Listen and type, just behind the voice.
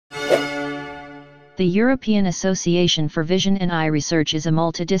The European Association for Vision and Eye Research is a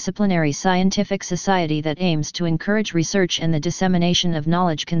multidisciplinary scientific society that aims to encourage research and the dissemination of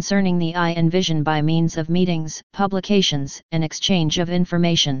knowledge concerning the eye and vision by means of meetings, publications, and exchange of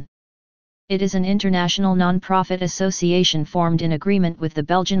information. It is an international non-profit association formed in agreement with the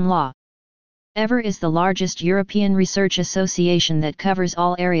Belgian law. EVER is the largest European research association that covers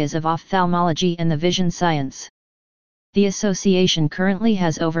all areas of ophthalmology and the vision science. The association currently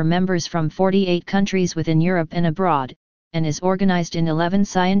has over members from 48 countries within Europe and abroad, and is organized in 11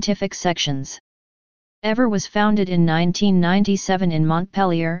 scientific sections. EVER was founded in 1997 in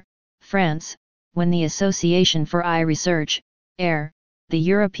Montpellier, France, when the Association for Eye Research, AIR, the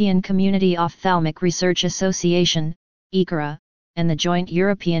European Community Ophthalmic Research Association, ECRA, and the Joint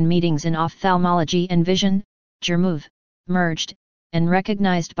European Meetings in Ophthalmology and Vision, JERMOV, merged, and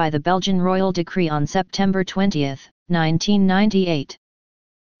recognized by the Belgian Royal Decree on September 20, 1998.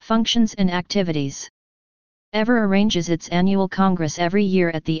 Functions and activities. EVER arranges its annual congress every year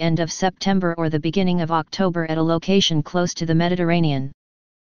at the end of September or the beginning of October at a location close to the Mediterranean.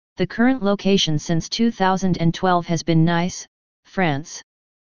 The current location since 2012 has been Nice, France.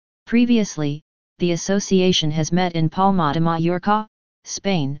 Previously, the association has met in Palma de Mallorca,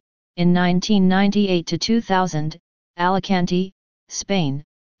 Spain, in 1998 to 2000, Alicante, Spain,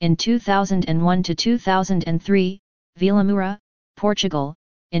 in 2001 to 2003, Vilamura, Portugal,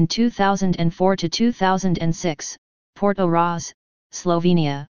 in 2004 to 2006, Porto Raz,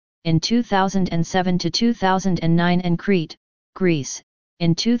 Slovenia, in 2007 to 2009 and Crete, Greece,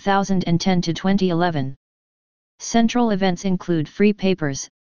 in 2010 to 2011. Central events include free papers,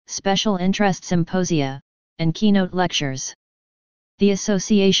 special interest symposia, and keynote lectures. The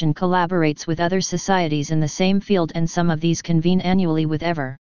association collaborates with other societies in the same field, and some of these convene annually with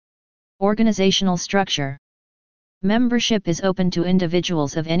EVER. Organizational structure. Membership is open to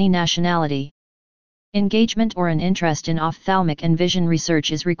individuals of any nationality. Engagement or an interest in ophthalmic and vision research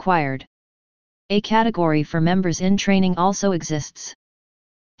is required. A category for members in training also exists.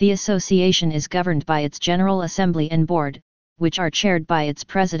 The association is governed by its General Assembly and Board, which are chaired by its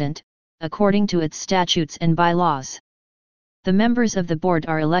president, according to its statutes and bylaws. The members of the board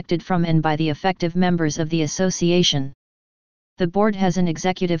are elected from and by the effective members of the association. The board has an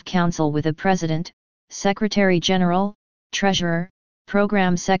executive council with a president, secretary general, treasurer,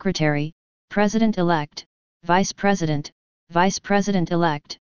 program secretary, president-elect, vice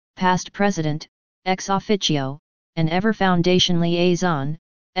president-elect, past president, ex officio, and EVER Foundation liaison,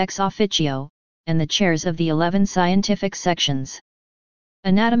 ex officio, and the chairs of the 11 scientific sections.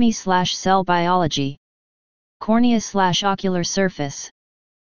 Anatomy/cell biology. Cornea/ocular surface.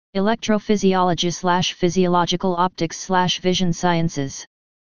 Electrophysiology/physiological optics/vision sciences.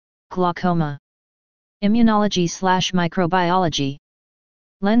 Glaucoma. Immunology/microbiology.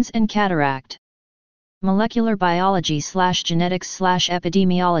 Lens and cataract. Molecular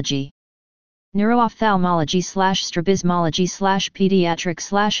biology/genetics/epidemiology.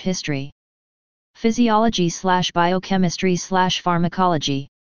 Neuroophthalmology/strabismology/pediatrics/history. Physiology/biochemistry/pharmacology.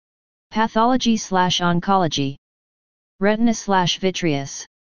 Pathology/oncology. Retina/vitreous.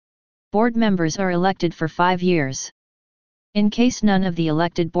 Board members are elected for 5 years. In case none of the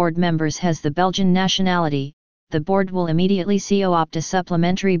elected board members has the Belgian nationality, the board will immediately co-opt a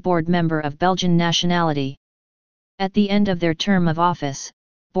supplementary board member of Belgian nationality. At the end of their term of office,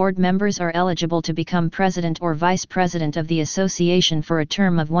 board members are eligible to become president or vice president of the association for a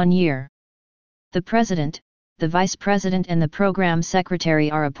term of 1 year. The president, the vice president and the program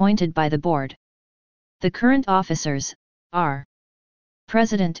secretary are appointed by the board. The current officers are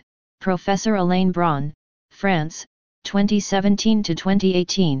President, Professor Alain Braun, France, 2017 to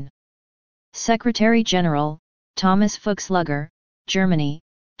 2018. Secretary General, Thomas Fuchsluger, Germany,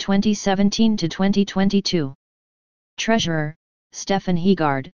 2017 to 2022. Treasurer, Stefan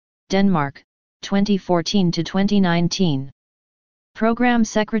Hegaard, Denmark, 2014 to 2019. Program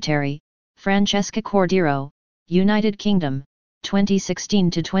Secretary, Francesca Cordero, United Kingdom, 2016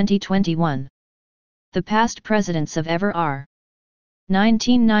 to 2021. The past presidents of EVER are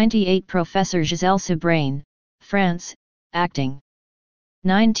 1998 Professor Gisèle Sebrain, France, acting.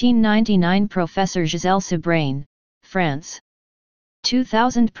 1999 Professor Gisèle Sebrain, France.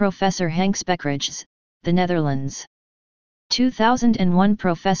 2000 Professor Henk Spekridges, the Netherlands. 2001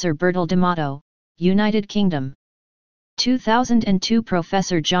 Professor Bertel de Mato, United Kingdom. 2002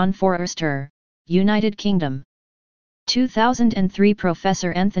 Professor John Forster, United Kingdom. 2003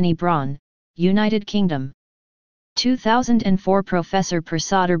 Professor Anthony Braun, United Kingdom. 2004 Professor Per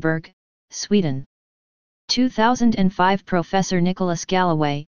Soderberg, Sweden. 2005 Professor Nicholas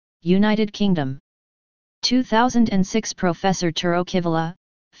Galloway, United Kingdom. 2006 Professor Turo Kivala,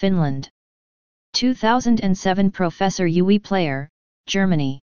 Finland. 2007 Professor Yui Player,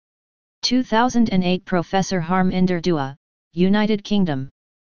 Germany. 2008 Professor Harminder Dua, United Kingdom.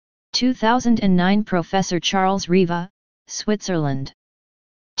 2009 Professor Charles Riva, Switzerland.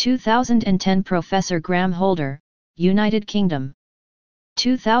 2010 Professor Graham Holder, United Kingdom.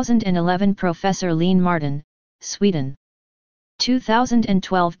 2011 Professor Lean Martin, Sweden.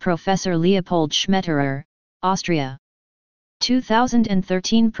 2012 Professor Leopold Schmetterer, Austria.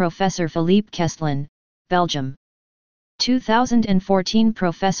 2013 Professor Philippe Kestlin, Belgium. 2014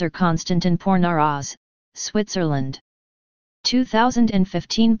 Professor Konstantin Pornaraz, Switzerland.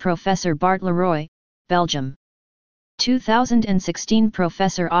 2015 Professor Bart Leroy, Belgium. 2016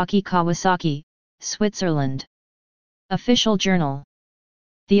 Professor Aki Kawasaki, Switzerland. Official Journal.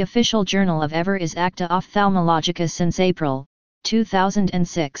 The official journal of EVER is Acta Ophthalmologica since April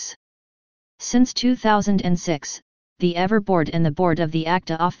 2006. Since 2006, the EVER Board and the Board of the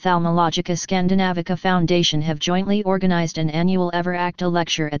Acta Ophthalmologica Scandinavica Foundation have jointly organized an annual EVER Acta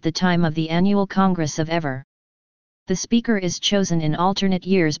lecture at the time of the annual Congress of EVER. The speaker is chosen in alternate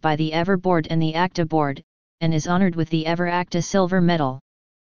years by the EVER Board and the Acta Board, and is honored with the EVER Acta Silver Medal.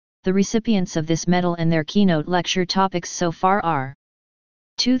 The recipients of this medal and their keynote lecture topics so far are: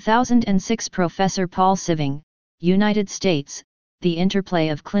 2006 Professor Paul Siving, United States, The Interplay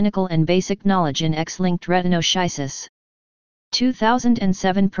of Clinical and Basic Knowledge in X-linked Retinoschisis.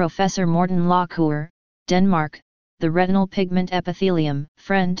 2007 Professor Morten Laucour, Denmark, The Retinal Pigment Epithelium,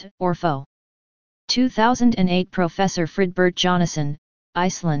 Friend or Foe. 2008 Professor Fridbert Jonasson,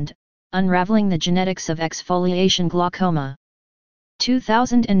 Iceland, Unraveling the Genetics of Exfoliation Glaucoma.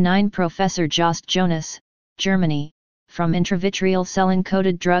 2009 Professor Jost Jonas, Germany, From Intravitreal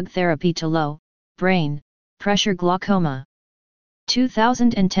Cell-Encoded Drug Therapy to Low, Brain, Pressure Glaucoma.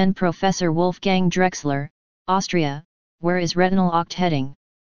 2010 Professor Wolfgang Drexler, Austria, Where is Retinal Oct Heading?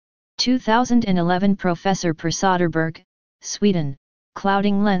 2011 Professor Per Soderberg, Sweden,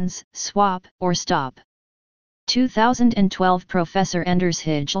 Clouding Lens, Swap or Stop. 2012 Professor Anders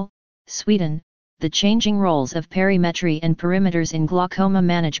Higel, Sweden, The Changing Roles of Perimetry and Perimeters in Glaucoma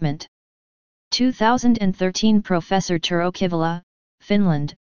Management. 2013 Professor Turo Kivala,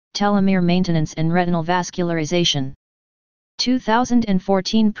 Finland, Telomere Maintenance and Retinal Vascularization.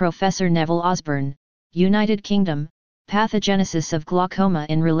 2014 Professor Neville Osborne, United Kingdom, Pathogenesis of Glaucoma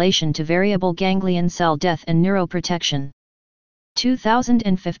in Relation to Variable Ganglion Cell Death and Neuroprotection.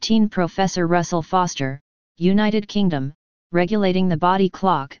 2015 Professor Russell Foster, United Kingdom, Regulating the Body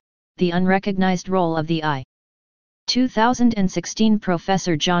Clock, The Unrecognized Role of the Eye. 2016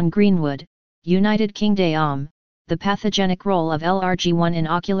 Professor John Greenwood, United Kingdom, The Pathogenic Role of LRG1 in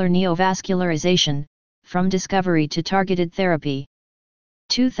Ocular Neovascularization, From Discovery to Targeted Therapy.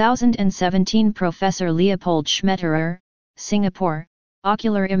 2017 Professor Leopold Schmetterer, Singapore,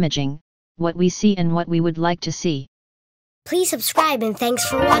 Ocular Imaging, What We See and What We Would Like to See. Please subscribe and thanks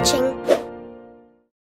for watching.